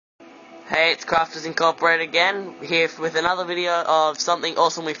Hey, it's Crafters Incorporated again, here with another video of something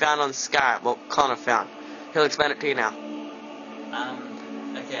awesome we found on Skyrim. Well, Connor found. He'll explain it to you now.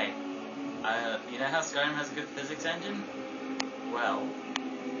 Okay. You know how Skyrim has a good physics engine? Well,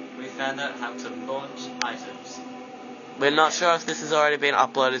 we found out how to launch items. We're not sure if this has already been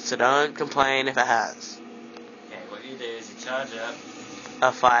uploaded, so don't complain if it has. Okay, what you do is you charge up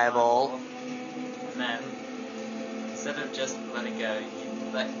A fireball. and then, instead of just letting go, you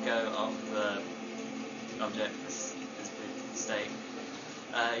let go of the object, this stake.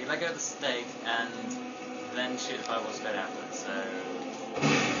 You let go of the stake and then shoot the fireball straight after. So,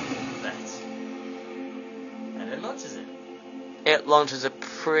 that. And it launches it. It launches it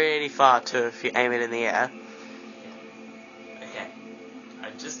pretty far too if you aim it in the air. Okay.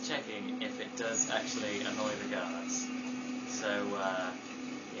 I'm just checking if it does actually annoy the guards. So,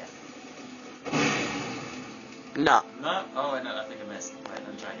 yeah. No. No? Oh, wait, no, I think I missed. Wait, let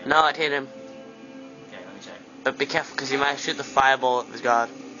me try again. No, it hit him. Okay, let me check. But be careful because you might shoot the fireball at the guard.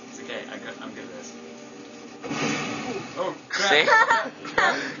 It's okay, I'm good at this. Oh, crap! See?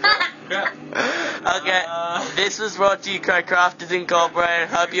 Crap! Okay, this was brought to you by Crafters Incorporated.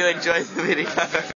 Hope you enjoyed the video.